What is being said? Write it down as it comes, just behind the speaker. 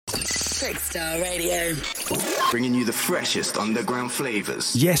Trickstar Radio. Bringing you the freshest underground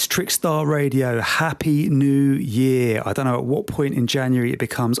flavours. Yes, Trickstar Radio, Happy New Year. I don't know at what point in January it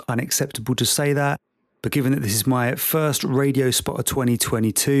becomes unacceptable to say that, but given that this is my first radio spot of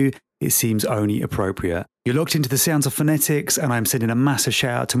 2022, it seems only appropriate. You're locked into the sounds of Phonetix, and I'm sending a massive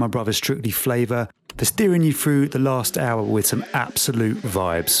shout out to my brother Strictly Flavour for steering you through the last hour with some absolute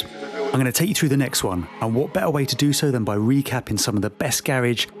vibes. I'm going to take you through the next one, and what better way to do so than by recapping some of the best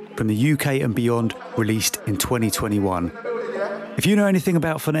garage from the UK and beyond released in 2021. If you know anything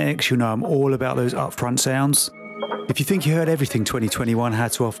about Phonetix, you know I'm all about those upfront sounds. If you think you heard everything 2021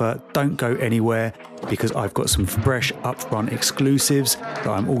 had to offer, don't go anywhere, because I've got some fresh upfront exclusives that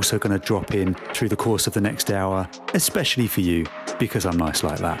I'm also going to drop in through the course of the next hour, especially for you, because I'm nice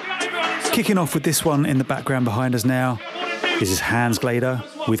like that. Kicking off with this one in the background behind us now, this is Hans Glader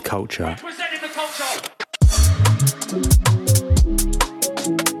with Culture.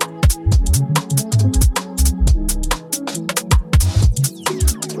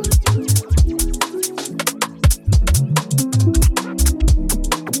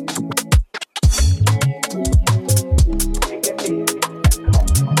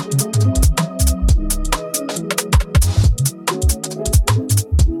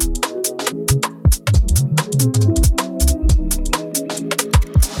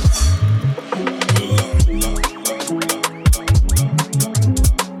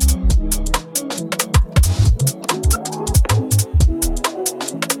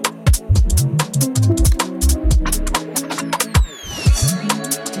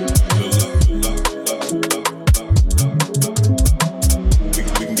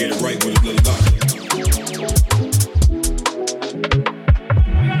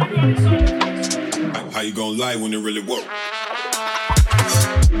 When it really works.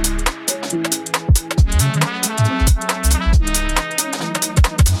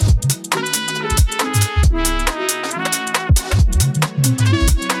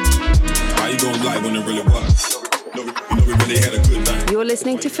 How you gonna lie when it really works? You know we really had a good night. You're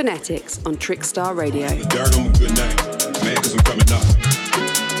listening to Phonetix on Trickstar Radio. Dirt on a good night, man, 'cause I'm coming up.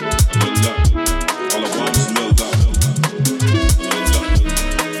 A little love, all I want is a little love.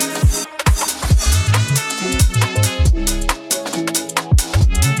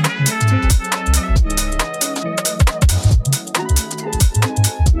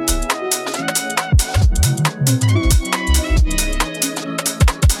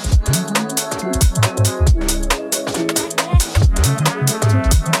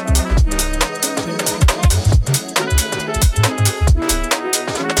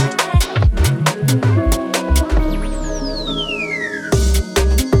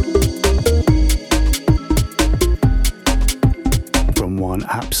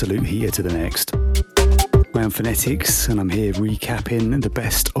 Absolute heater to the next. I am Phonetix, and I'm here recapping the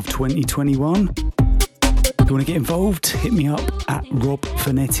best of 2021. If you want to get involved, hit me up at Rob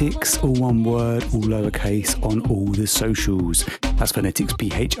Phonetix, all one word, all lowercase, on all the socials. That's Phonetix,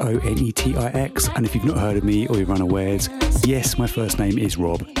 Phonetix. And if you've not heard of me or you're unawares, yes, my first name is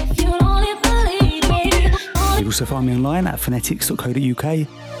Rob. You can also find me online at phonetix.co.uk.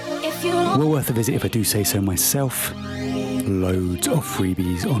 Well worth a visit if I do say so myself. Loads of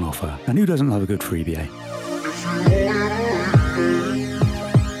freebies on offer. And who doesn't love a good freebie, eh?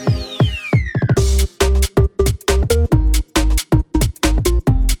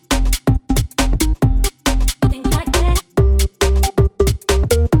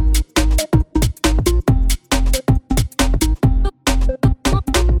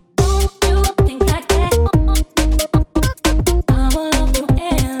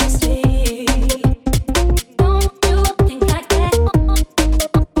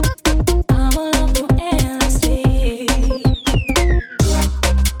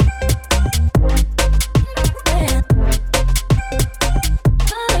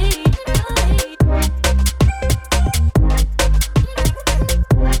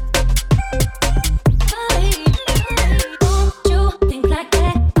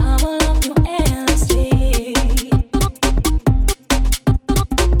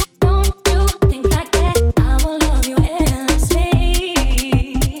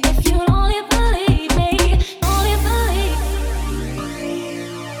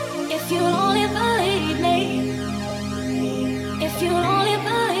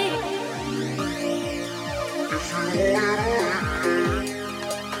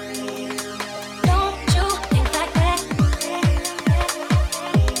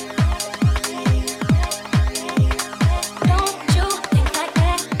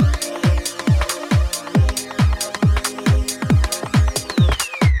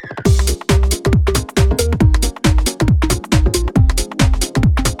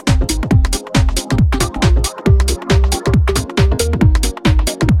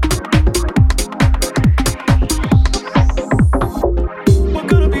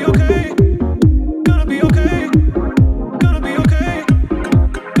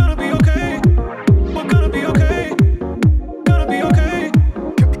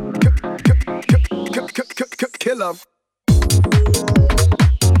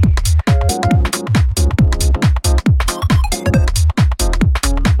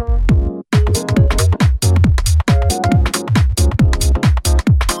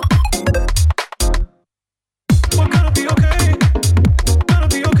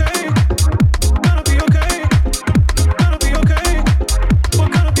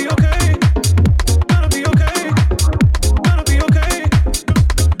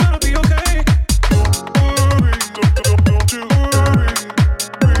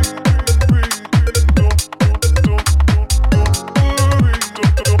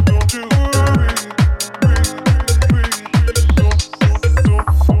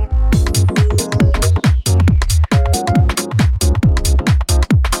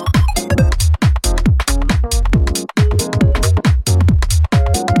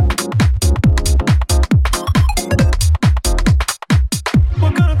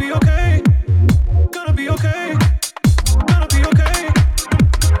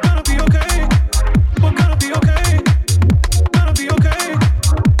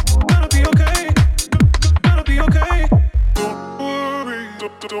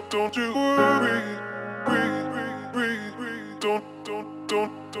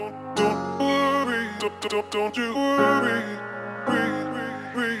 don't you worry,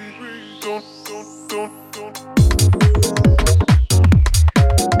 don't.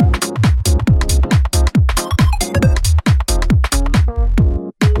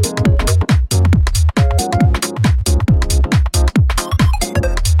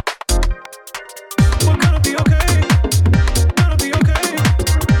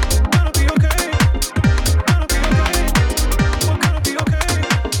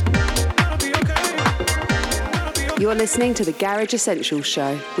 You're listening to the Garage Essentials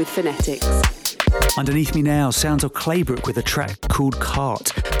Show with Phonetix. Underneath me now, sounds of Claybrook with a track called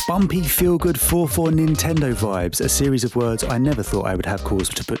Cart. Bumpy, feel-good 4/4 Nintendo vibes, a series of words I never thought I would have cause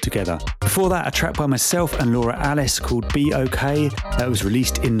to put together. Before that, a track by myself and Laura Alice called Be OK, that was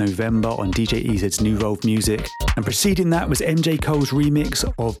released in November on DJ EZ's New Rolf Music. And preceding that was MJ Cole's remix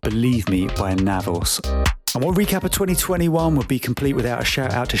of Believe Me by Navos. And what recap of 2021 would be complete without a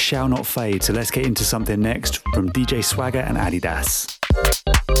shout out to Shall Not Fade, so let's get into something next from DJ Swagger and Adidas.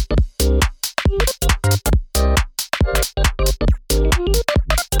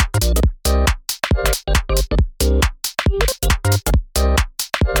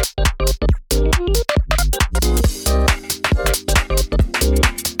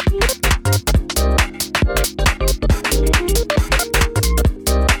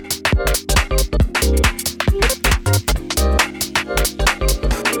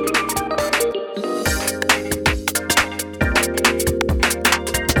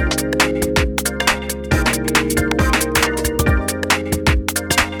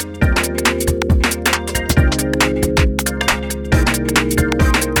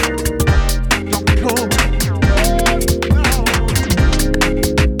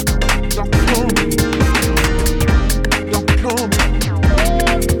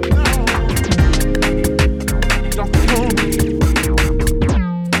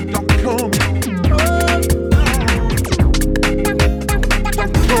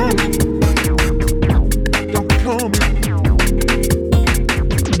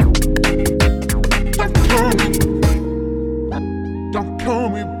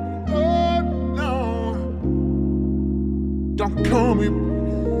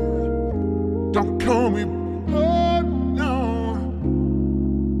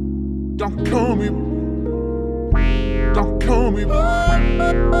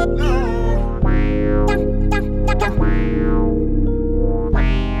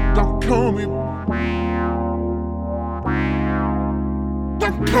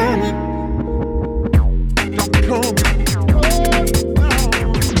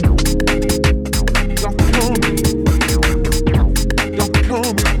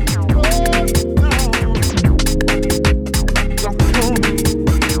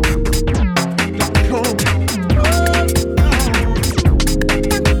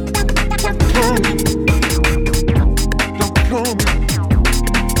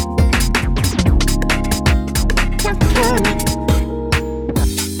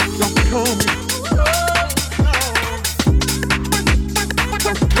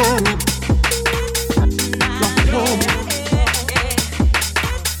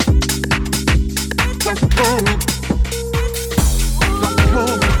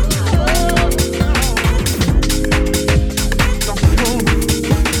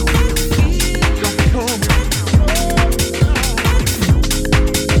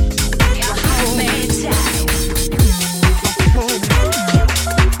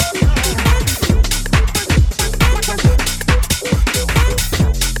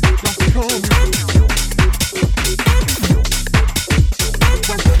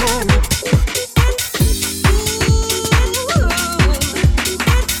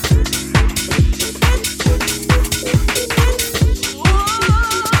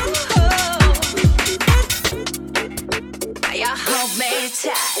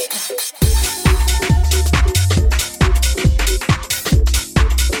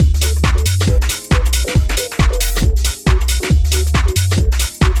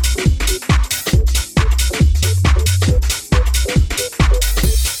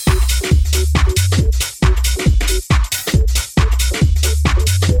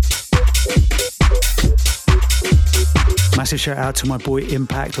 Shout out to my boy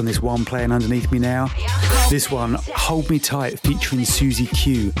Impact on this one playing underneath me now. This one, Hold Me Tight, featuring Susie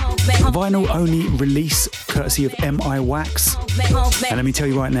Q. Vinyl only release, courtesy of MI Wax. And let me tell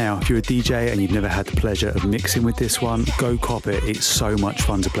you right now, if you're a DJ and you've never had the pleasure of mixing with this one, go cop it. It's so much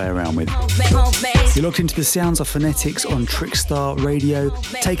fun to play around with. You're locked into the sounds of Phonetix on Trickstar Radio,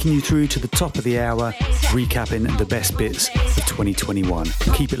 taking you through to the top of the hour, recapping the best bits of 2021.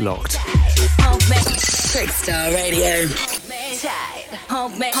 Keep it locked. Trickstar Radio.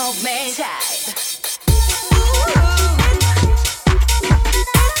 Hold me tight.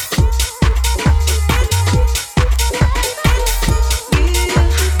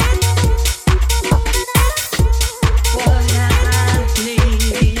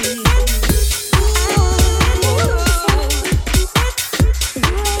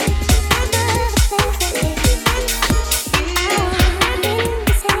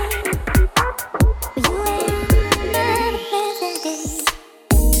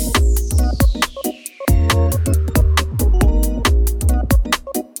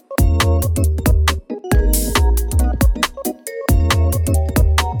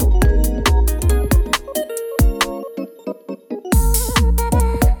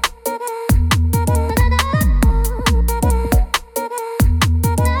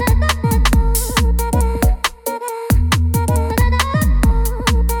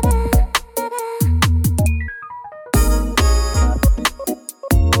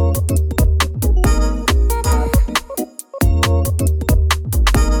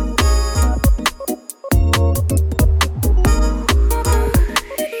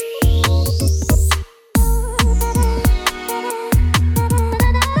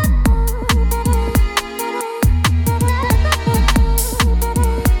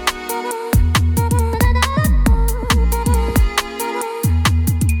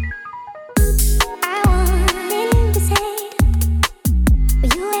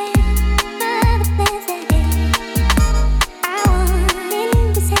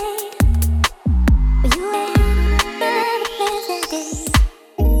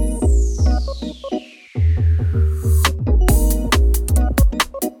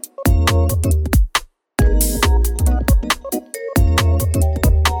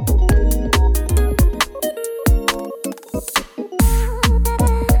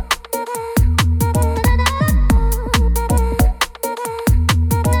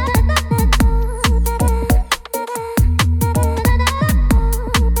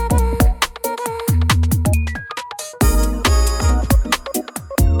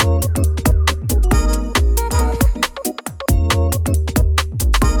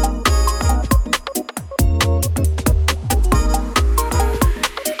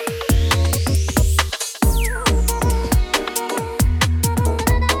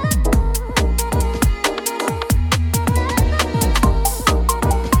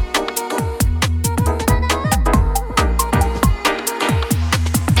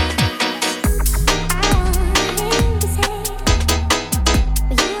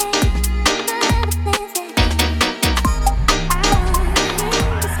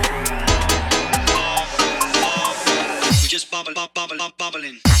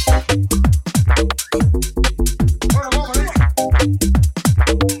 bubbling.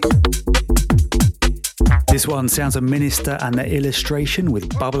 This one sounds a Minister and the Illustration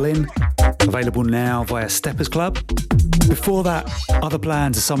with Bubbling, available now via Steppers Club. Before that, Other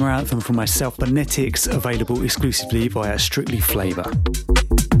Plans, a summer anthem from myself, Phonetix, available exclusively via Strictly Flavour.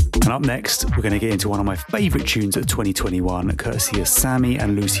 And up next, we're going to get into one of my favourite tunes of 2021, courtesy of Sammy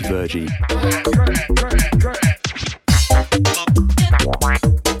and Lucy Virgie.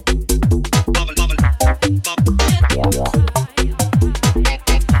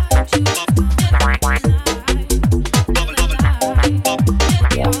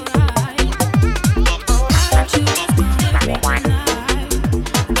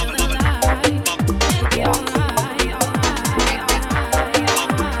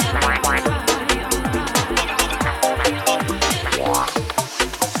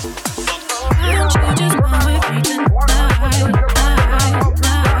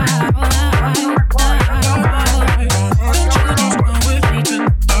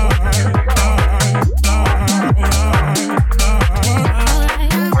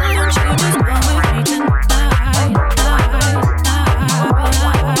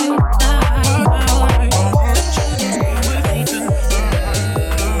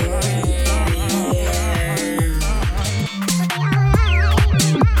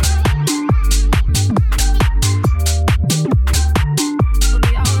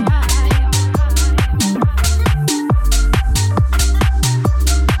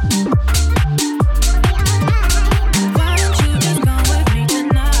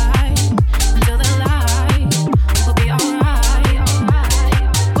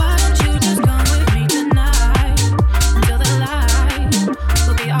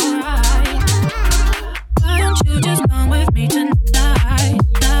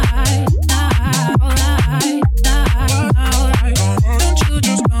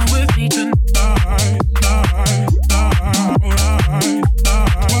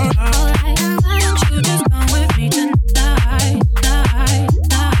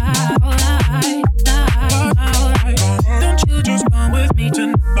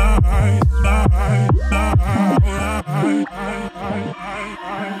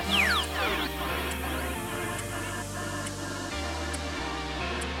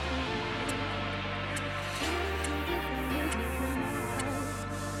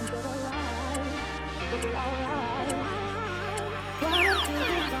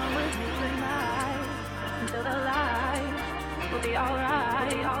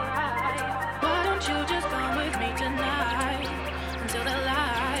 Until the light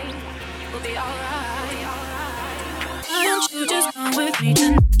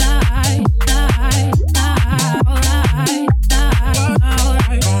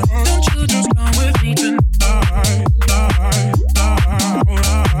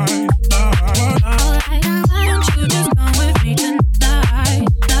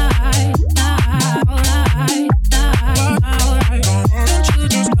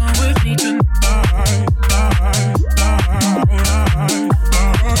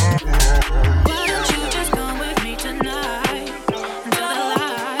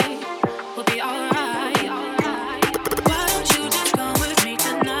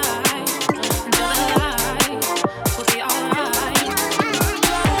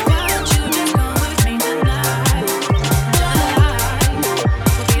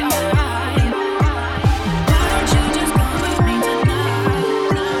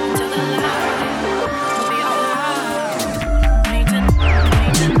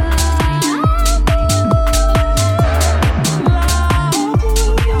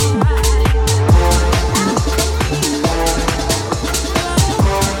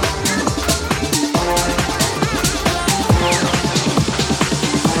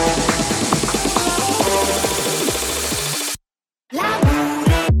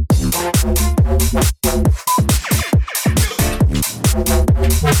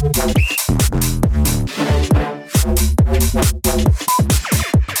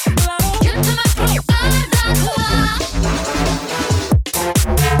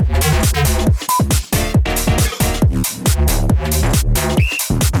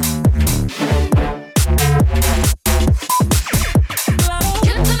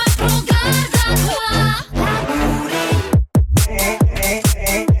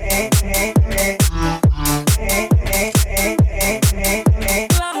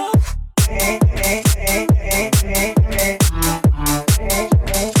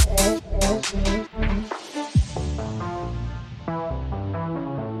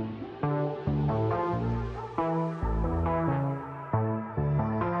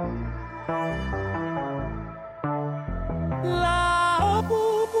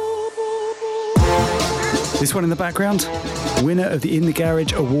This one in the background, winner of the In the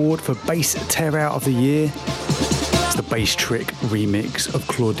Garage Award for Bass Tear Out of the Year. It's the Bass Trick remix of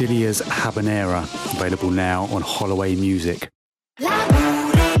Claudilia's Habanera, available now on Holloway Music. Bass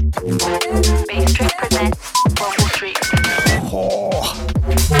Trick presents Global Street. Oh.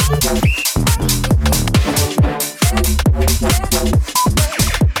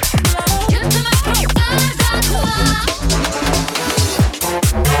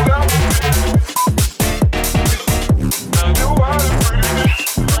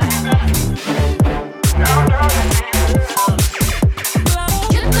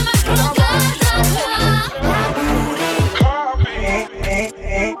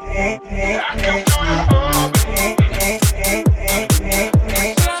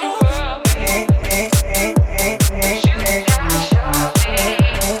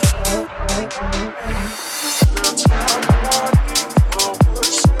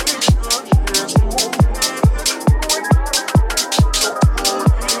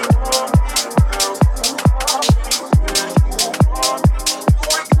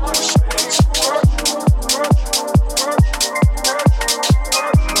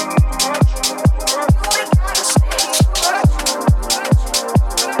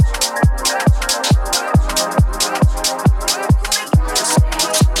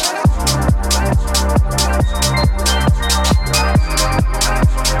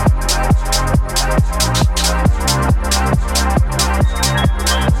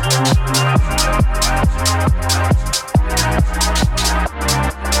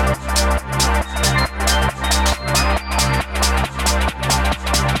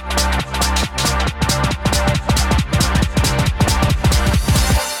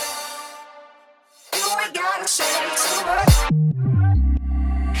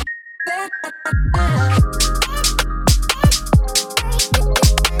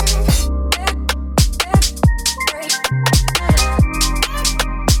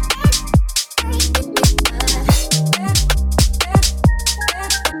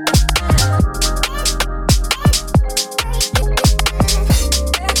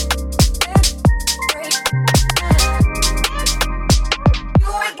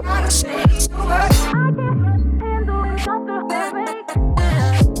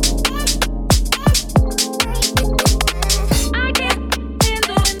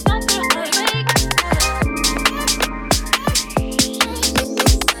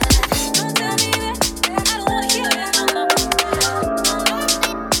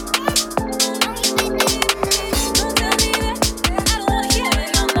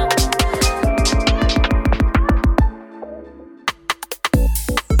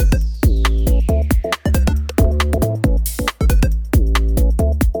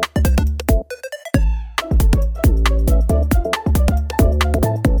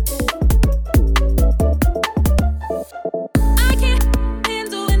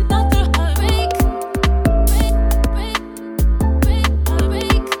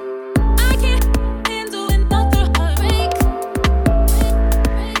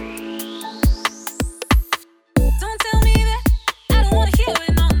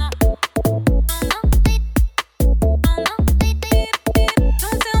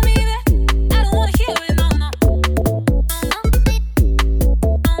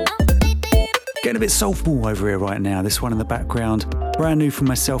 Bit soulful over here right now. This one in the background, brand new from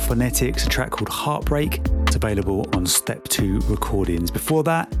myself, Phonetix, a track called Heartbreak. It's available on Step 2 Recordings. Before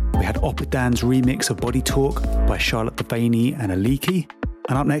that, we had Oppidan's remix of Body Talk by Charlotte Devaney and Aliki.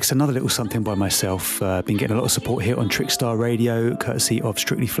 And up next, another little something by myself. Been getting a lot of support here on Trickstar Radio, courtesy of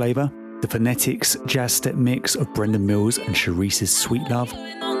Strictly Flavour. The Phonetix jazz step mix of Brendan Mills and Sharice's Sweet Love.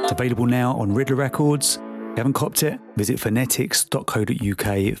 It's available now on Riddler Records. If you haven't copped it, visit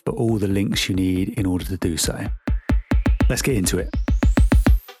phonetix.co.uk for all the links you need in order to do so. Let's get into it.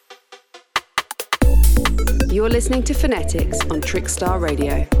 You're listening to Phonetix on Trickstar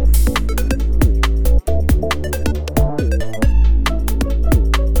Radio.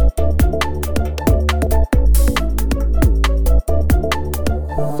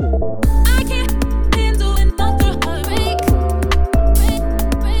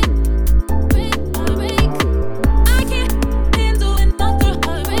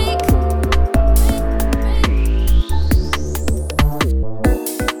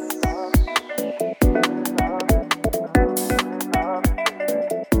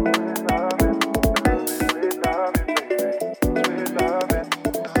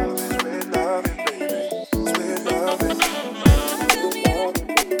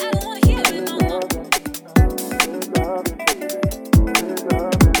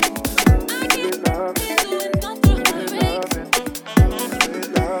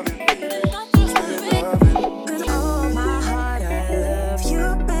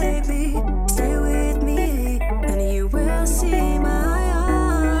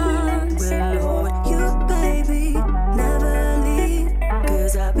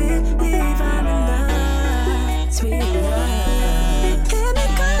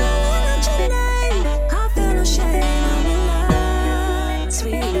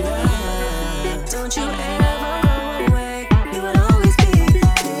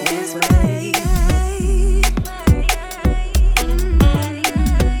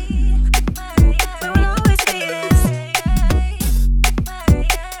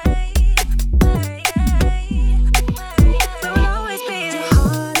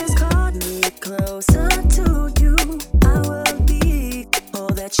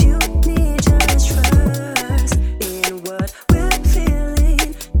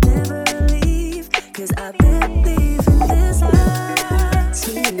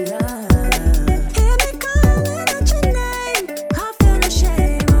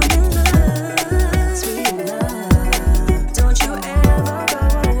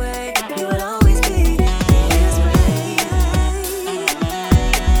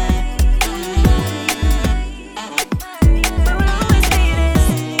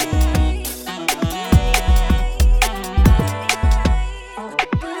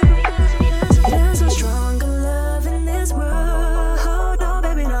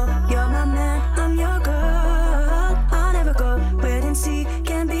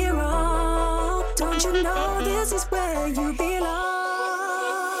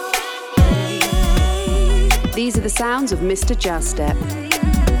 These are the sounds of Mr. Jazz Step.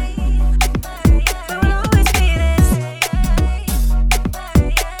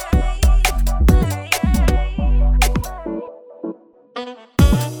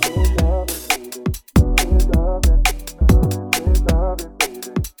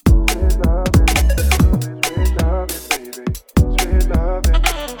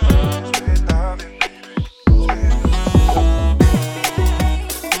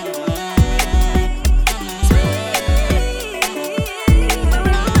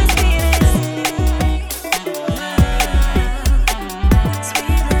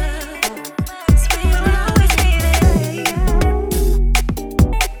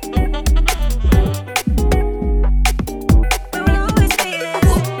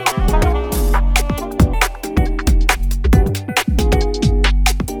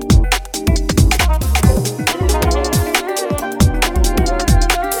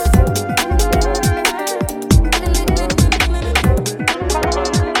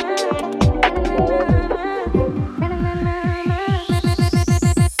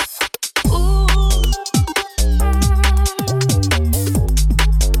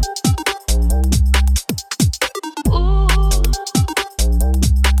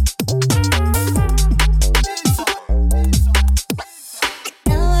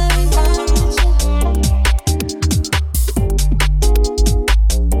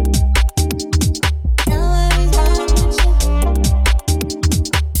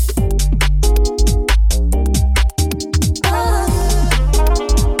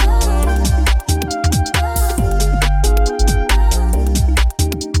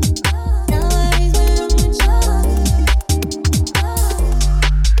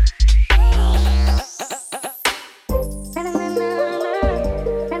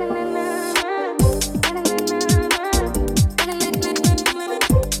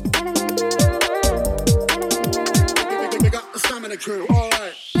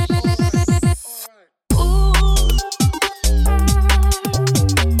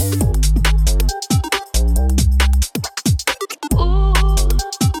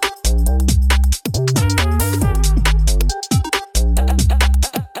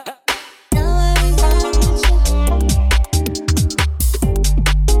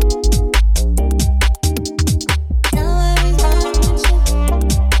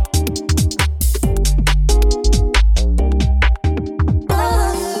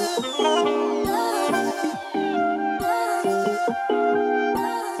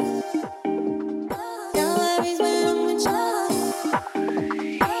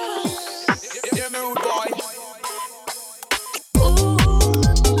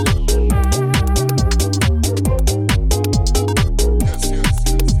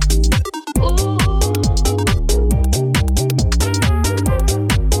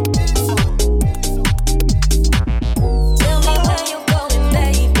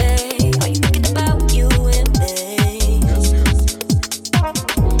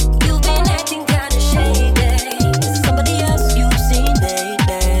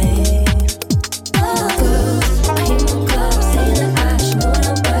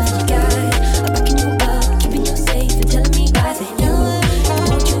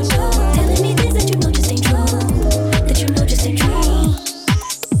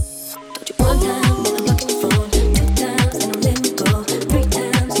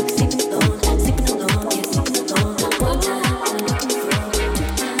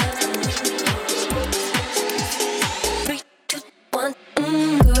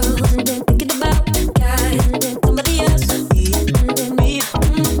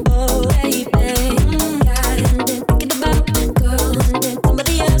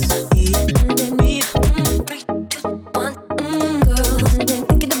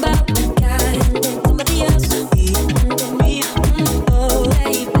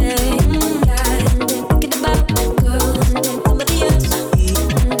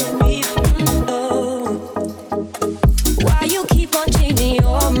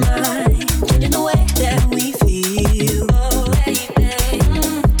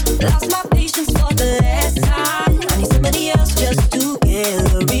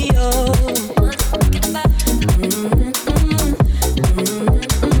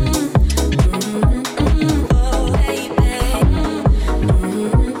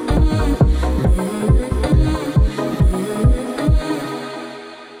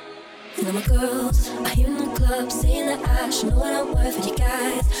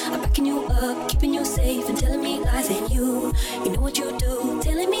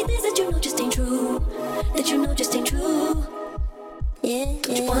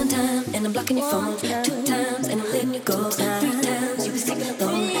 One time and I'm blocking your phone. 2 times and I'm letting you go. 3 times you be sleeping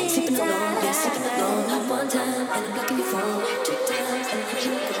alone, yeah, sleeping alone. 1 time.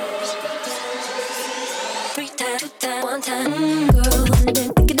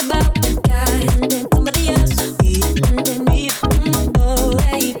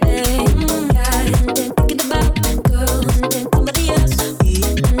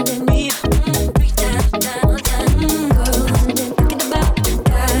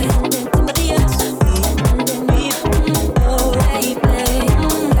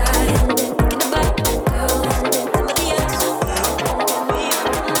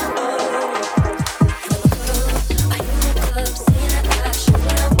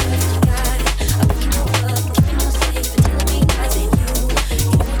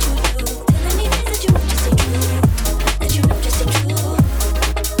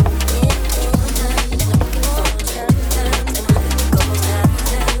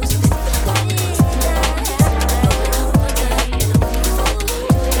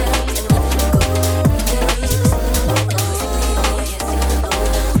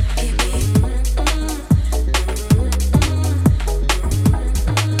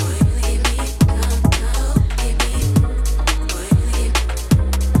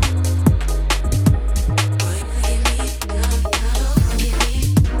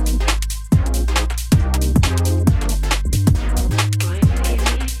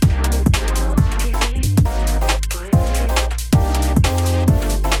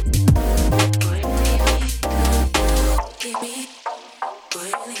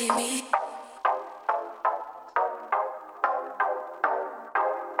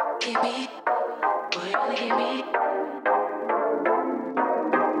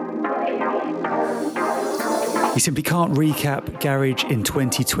 You simply can't recap Garage in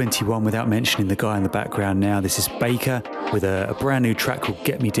 2021 without mentioning the guy in the background now. This is Baker with a brand new track called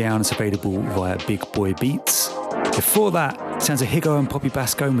Get Me Down. It's available via Big Boy Beats. Before that, sounds of Higo and Poppy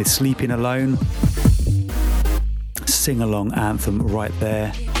Bascone with Sleeping Alone. Sing-along anthem right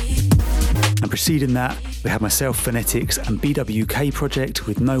there. And preceding that, we have myself, Phonetix, and BWK Project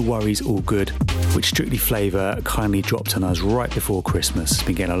with No Worries, All Good, which Strictly Flavour kindly dropped on us right before Christmas. It's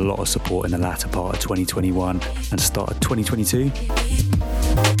been getting a lot of support in the latter part of 2021 and start of 2022.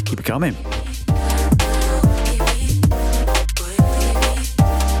 Keep it coming.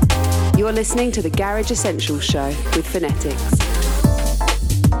 You're listening to the Garage Essentials Show with Phonetix.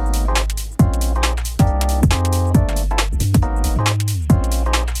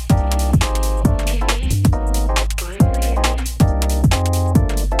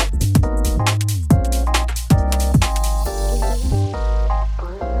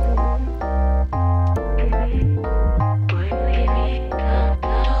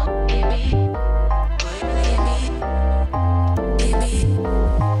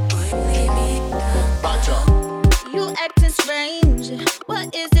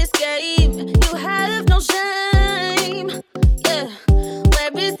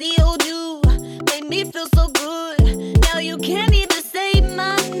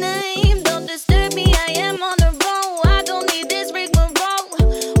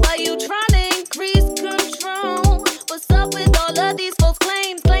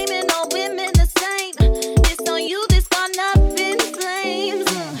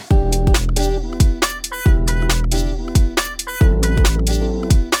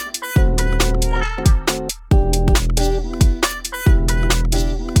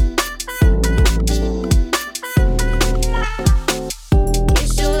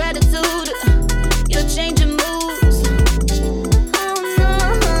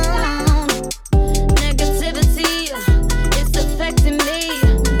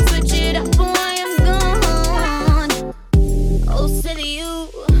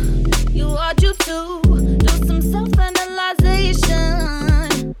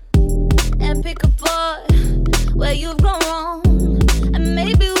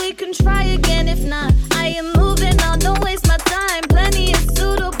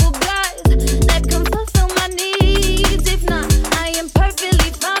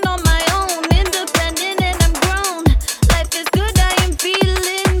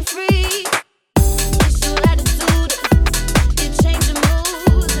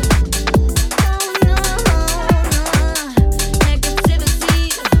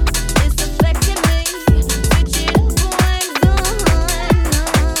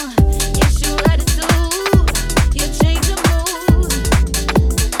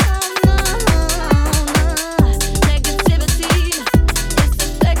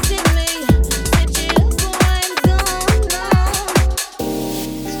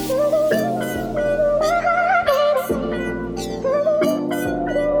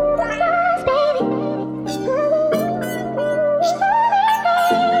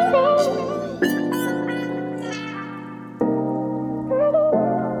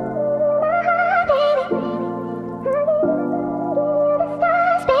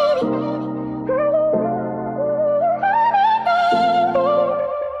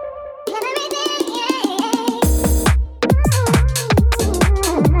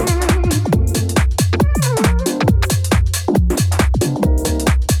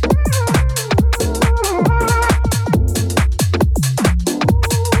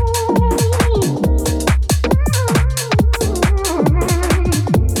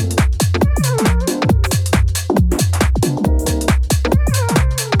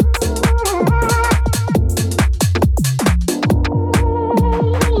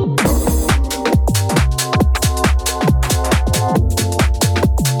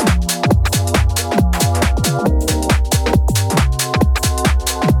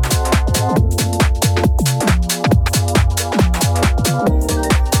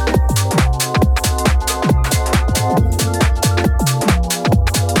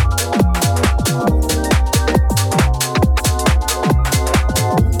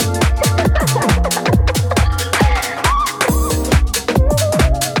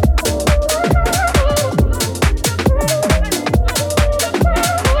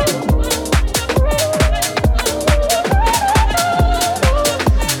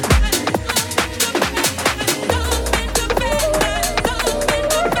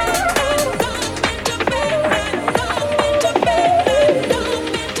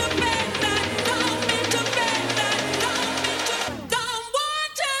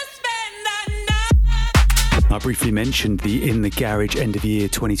 briefly mentioned the In the Garage End of Year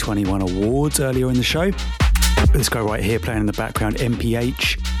 2021 awards earlier in the show. This guy right here playing in the background,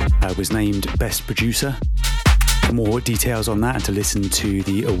 MPH, was named Best Producer. For more details on that and to listen to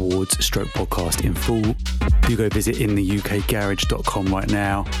the awards stroke podcast in full, do go visit intheukgarage.com right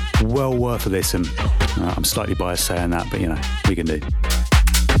now. Well worth a listen. I'm slightly biased saying that, but you know, we can do.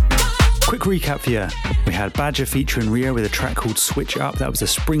 Quick recap for you. We had Badger featuring Rio with a track called Switch Up. That was a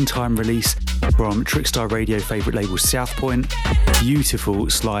springtime release from Trickstar Radio favourite label Southpoint. Beautiful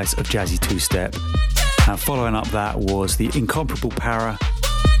slice of jazzy two-step. Following up that was the incomparable Para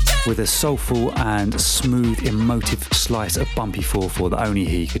with a soulful and smooth emotive slice of bumpy 4/4 that only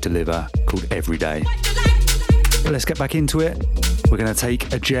he could deliver, called Everyday. But let's get back into it. We're going to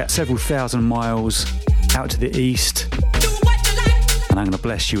take a jet several thousand miles out to the east, and I'm going to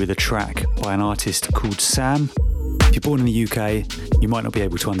bless you with a track by an artist called Sam. If you're born in the UK, you might not be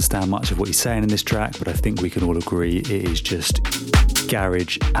able to understand much of what he's saying in this track, but I think we can all agree it is just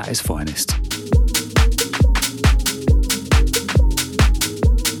garage at its finest.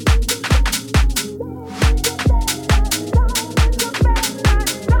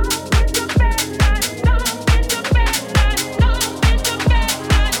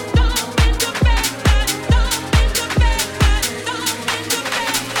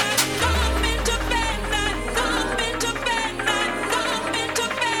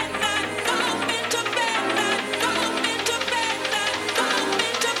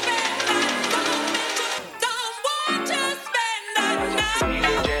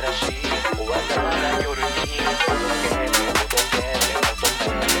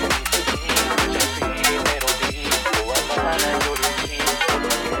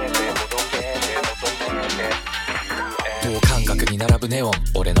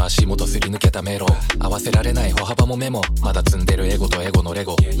俺の足元すり抜けたメロ合わせられない歩幅もメモまだ積んでるエゴとエゴのレ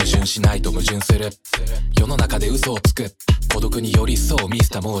ゴ矛盾しないと矛盾する世の中で嘘をつく孤独に寄り添うミス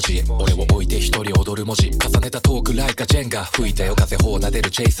ター文字俺を置いて一人踊る文字重ねたトークライカジェンガ吹いたよ風頬撫でる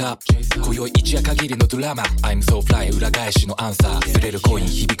チェイサー今宵一夜限りのドラマ I'm so fly 裏返しのアンサー擦れるコイン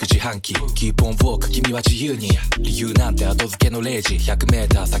響く自販機 Keep on walk 君は自由に理由なんて後付けの0時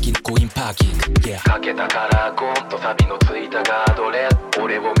 100m 先のコインパーキング、yeah、かけたカラーコンとサビのついたガードレー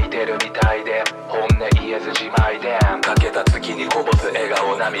俺を見てるみたいで本音言えず自前でかけた月にこぼす笑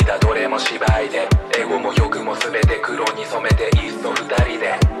顔涙どれも芝居でエゴも欲も全て黒に染めていっそ二人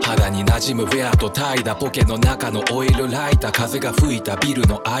で肌に馴染むウェアとタイだポケの中のオイルライター風が吹いたビル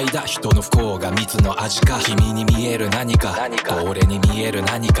の間人の不幸が蜜の味か君に見える何かと俺に見える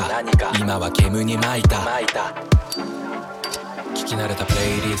何か今は煙に巻いた聞き慣れたプ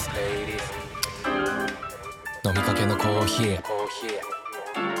レイリスト飲みかけのコーヒー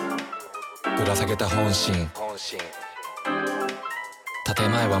ぶら下げた本心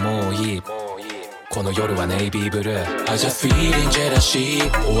建前はもういいこの夜はネイビーブルー I just feeling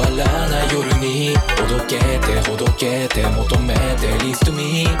jealousy 終わらない夜におどけてほどけて求めて Listen to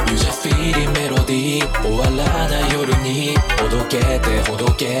me You just feeling melody 終わらない夜におどけてほ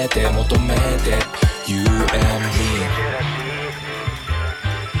どけて求めて You and me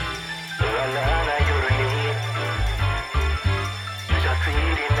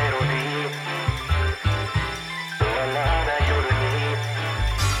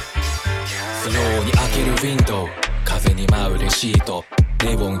スローに開けるウィンドウ風に舞うレシート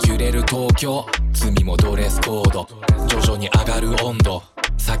ネオン揺れる東京罪もドレスコード徐々に上がる温度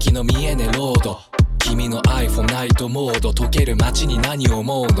先の見えねロード君の iPhone ナイトモード溶ける街に何を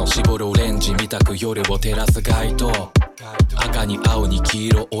思うの絞るオレンジみたく夜を照らす街灯赤に青に黄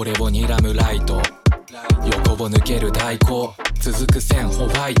色俺を睨むライト横を抜ける太鼓続く線ホ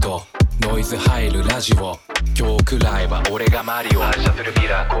ワイトノイズ入るラジオ今日くらいは俺がマリオ反射するミ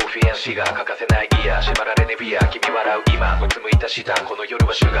ラーコーフィーシガー欠かせないイヤー縛られねビア君笑う今うつむいた舌この夜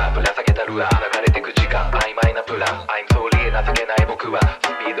はシュガーぶら下げたルアー流れてく時間曖昧なプラン I'm sorry 情けない僕はス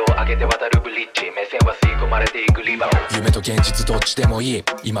ピードを上げて渡るブリッジ目線は吸い込まれていくリバウン夢と現実どっちでもいい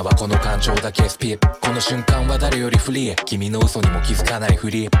今はこの感情だけスピこの瞬間は誰よりフリー君の嘘にも気づかない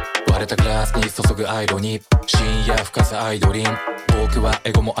ふり割れたグラスに注ぐアイロニー深夜深さアイドリン僕は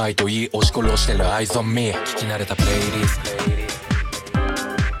エゴも愛と言い押し殺してる Eyes on me 聞き慣れたプレイリス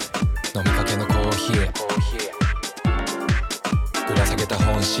ト飲みかけのコーヒーぶら下げた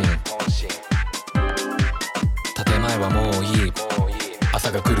本心建前はもういい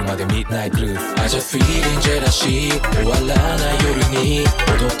朝が来るまでミッドナイトブルース I just feeling jealousy 終わらない夜に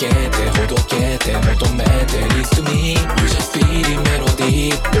ほどけてほどけて求めて Listen to me You just feeling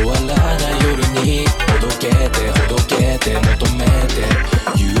melody 終わらない夜にほどけてほどけて求めて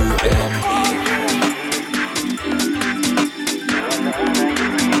You and me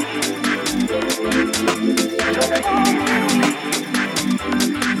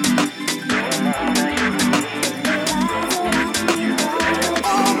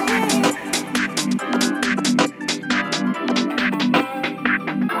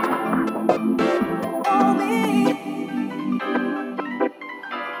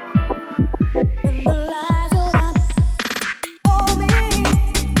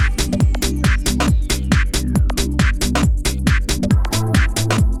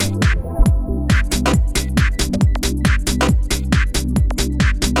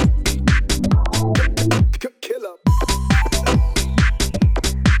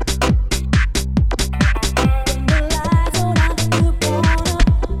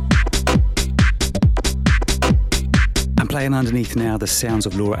Playing underneath now the sounds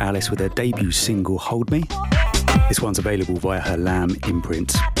of Laura Alice with her debut single, Hold Me. This one's available via her Lamb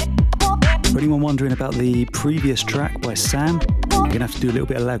imprint. For anyone wondering about the previous track by Sam, you're going to have to do a little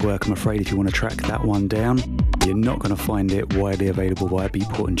bit of legwork, I'm afraid, if you want to track that one down. You're not going to find it widely available via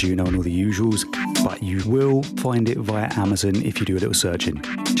Beatport and Juno and all the usuals, but you will find it via Amazon if you do a little searching.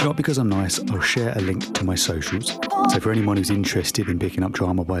 Just because I'm nice, I'll share a link to my socials. So for anyone who's interested in picking up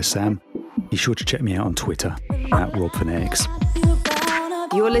Drama by Sam, be sure to check me out on Twitter at Rob Phonetix.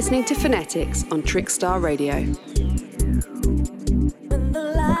 You're listening to Phonetix on Trickstar Radio.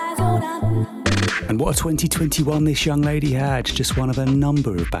 And what a 2021 this young lady had. Just one of a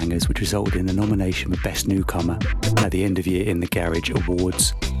number of bangers which resulted in the nomination for Best Newcomer at the end of year in the Garage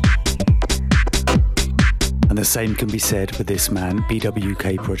Awards. And the same can be said for this man,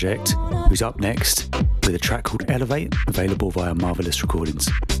 BWK Project, who's up next with a track called Elevate, available via Marvelous Recordings.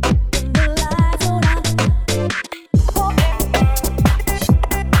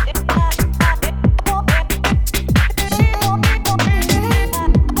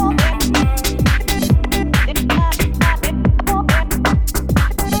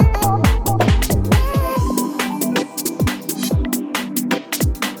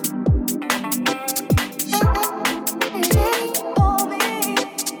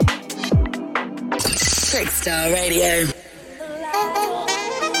 Trickstar Radio.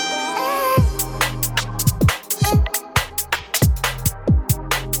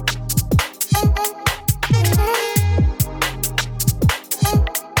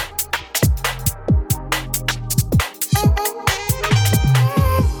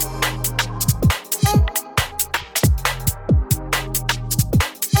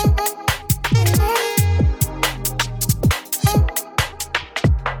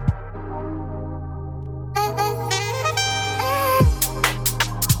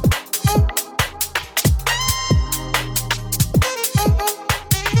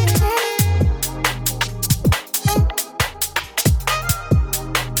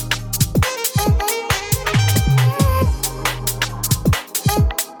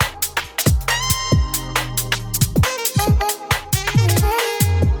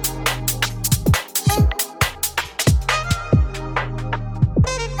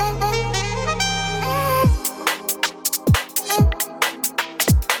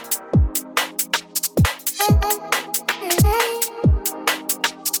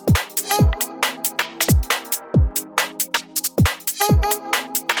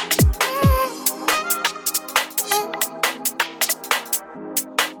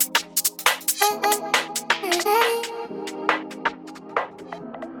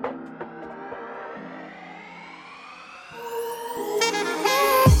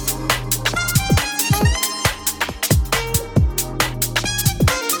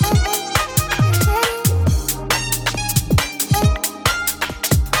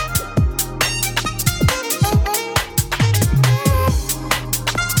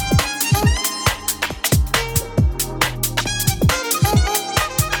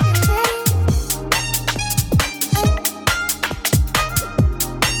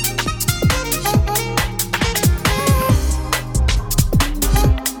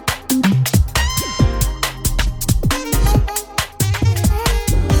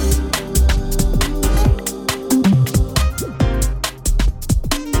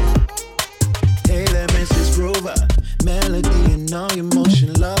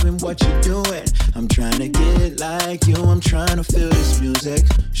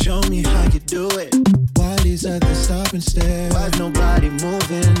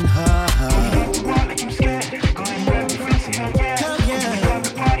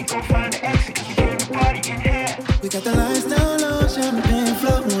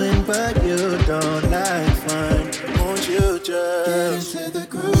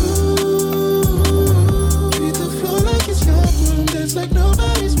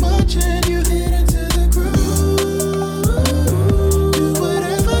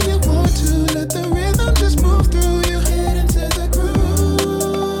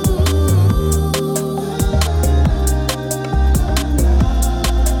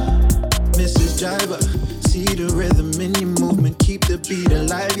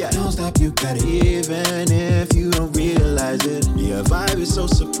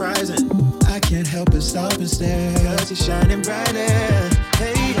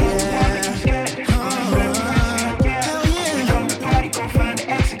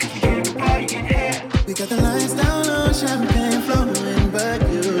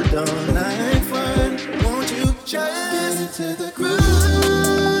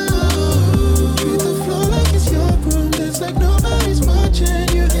 Like nobody's watching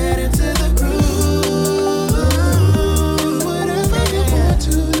you. Get into the groove.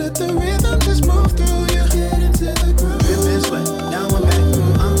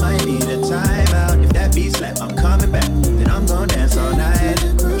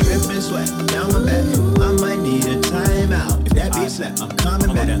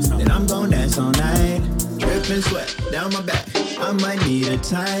 dripping sweat down my back. I might need a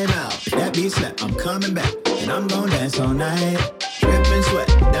timeout. If that beat slap, I'm coming back, and I'm gon' dance all night. Dripping sweat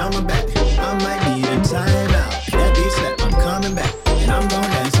down my back. I might need a timeout. If that beat slap, I'm coming back, and I'm gon'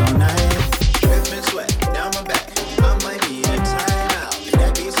 dance all night. Dripping sweat down my back. I might need a timeout. If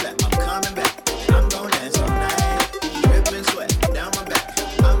that beat slap, I'm coming back, and I'm gon' dance all night. Dripping sweat down my back.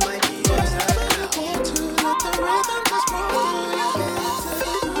 I might need a timeout. To let the rhythm just roll.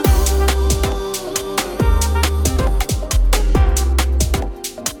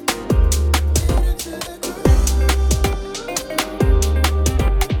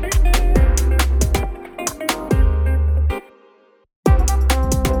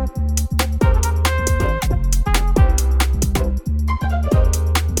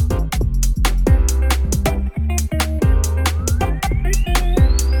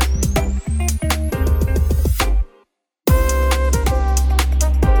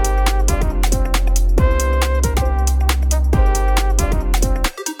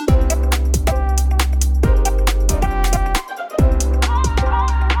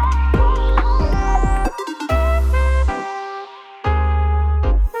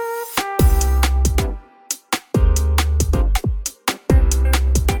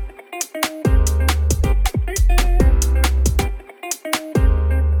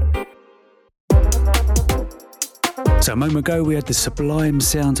 So a moment ago we had the sublime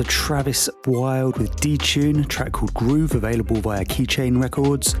sounds of Travis Wild with D-Tune, a track called Groove, available via Keychain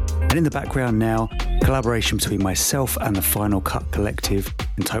Records. And in the background now, collaboration between myself and the Final Cut Collective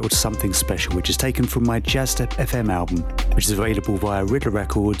entitled Something Special, which is taken from my Jazzed FM album, which is available via Riddler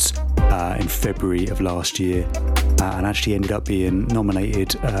Records in February of last year. And actually ended up being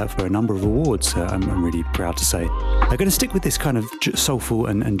nominated for a number of awards, I'm really proud to say. I'm going to stick with this kind of soulful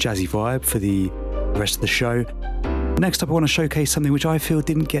and jazzy vibe for the rest of the show. Next up, I want to showcase something which I feel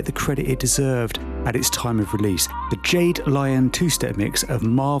didn't get the credit it deserved at its time of release. The Jade Lion two-step mix of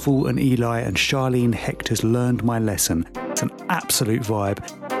Marvel and Eli and Charlene Hector's Learned My Lesson. It's an absolute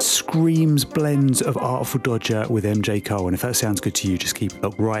vibe. Screams blends of Artful Dodger with MJ Cole. And if that sounds good to you, just keep it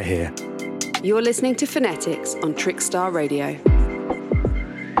up right here. You're listening to Phonetix on Trickstar Radio.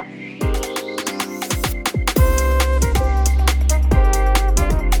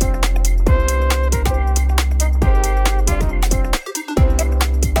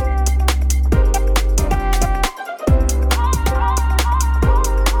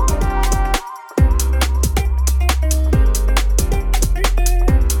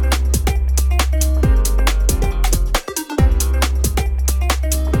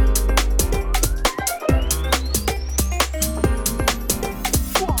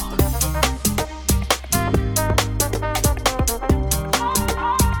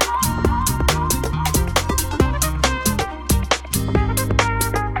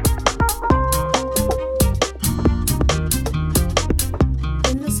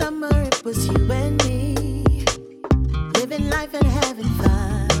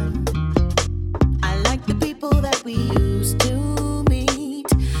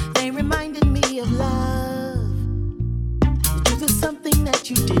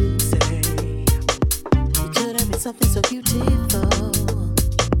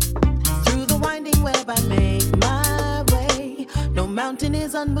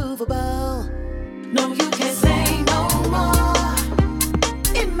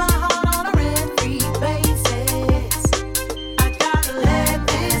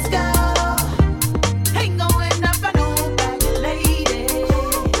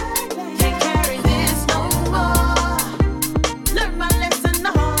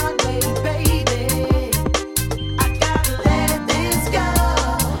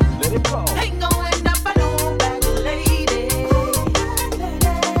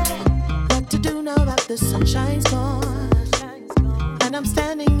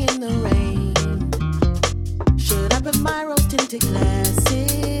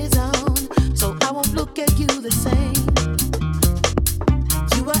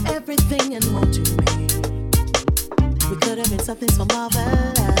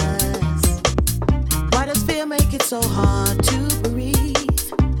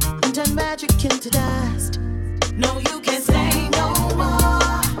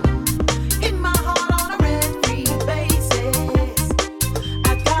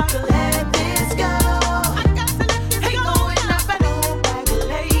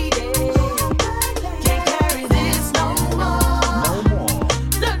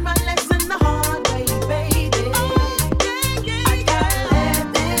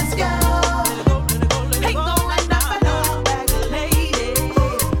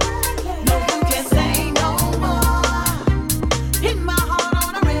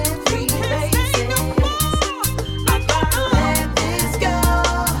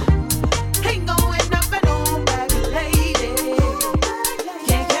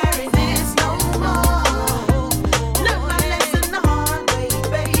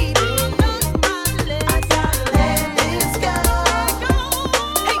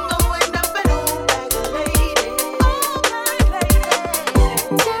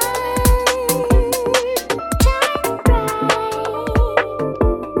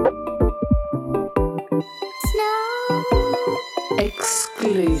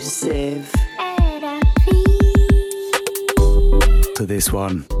 Exclusive. So this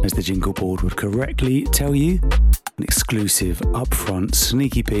one, as the jingle board would correctly tell you, an exclusive, upfront,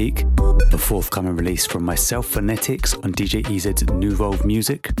 sneaky peek, the forthcoming release from myself, Phonetix, on DJ EZ's New Volve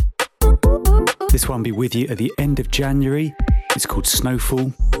Music. This one will be with you at the end of January. It's called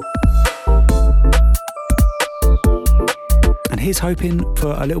Snowfall. And here's hoping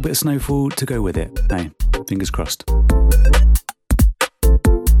for a little bit of snowfall to go with it. Hey, fingers crossed.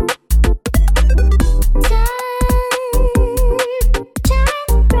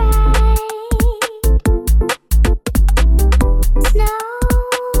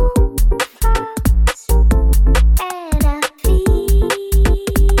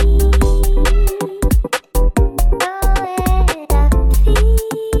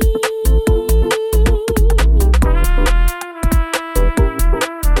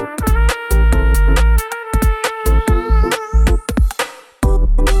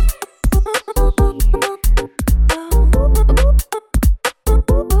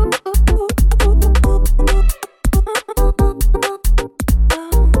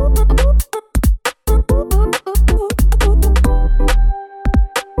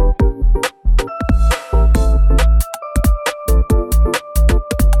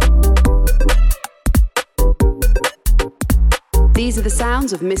 These are the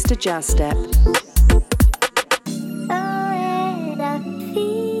sounds of Mr. Jazz Step.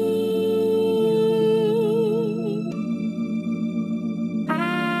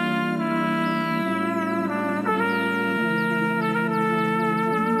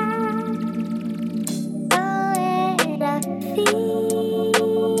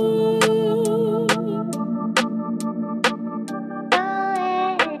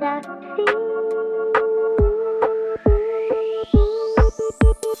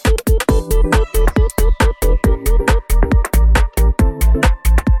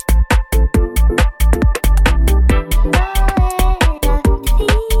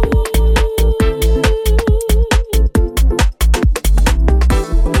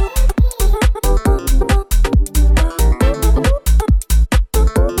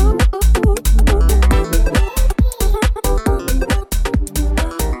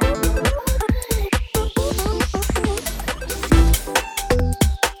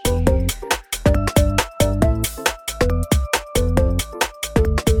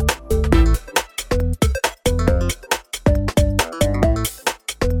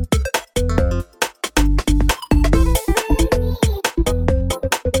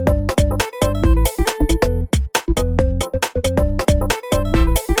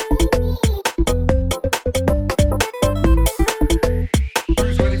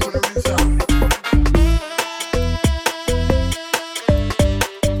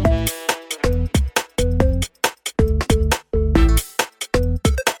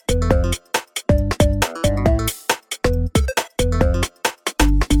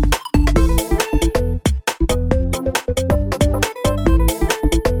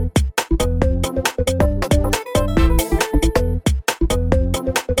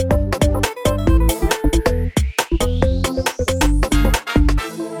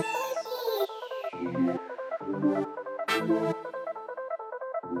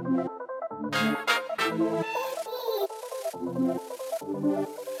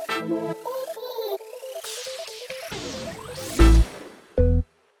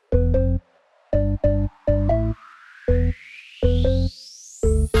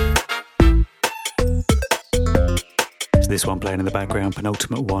 This one playing in the background,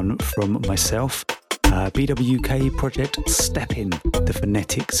 penultimate one from myself. BWK project Steppin', the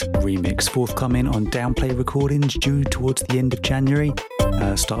Phonetix remix, forthcoming on Downplay Recordings, due towards the end of January,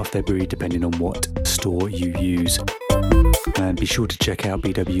 start of February, depending on what store you use. And be sure to check out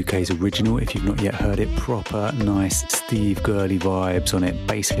BWK's original if you've not yet heard it. Proper nice Steve Gurley vibes on it,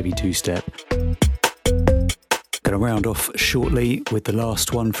 bass heavy two-step. Going to round off shortly with the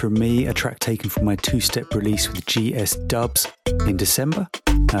last one from me, a track taken from my two-step release with GS Dubs in December,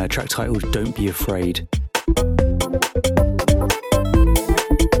 a track titled Don't Be Afraid.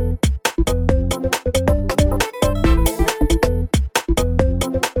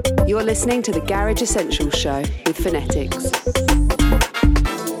 You're listening to the Garage Essentials Show with Phonetix.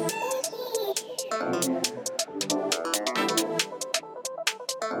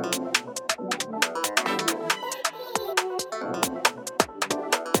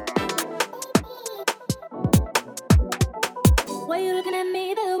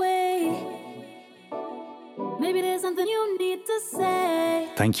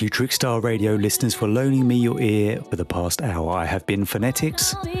 Thank you, Trickstar Radio listeners, for loaning me your ear for the past hour. I have been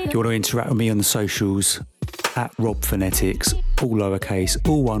Phonetix. If you want to interact with me on the socials, at Rob Phonetix, all lowercase,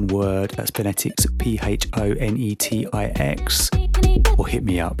 all one word. That's Phonetix, Phonetix. Or hit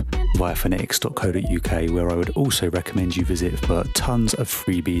me up via phonetix.co.uk, where I would also recommend you visit for tons of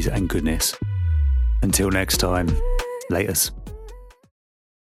freebies and goodness. Until next time, laters.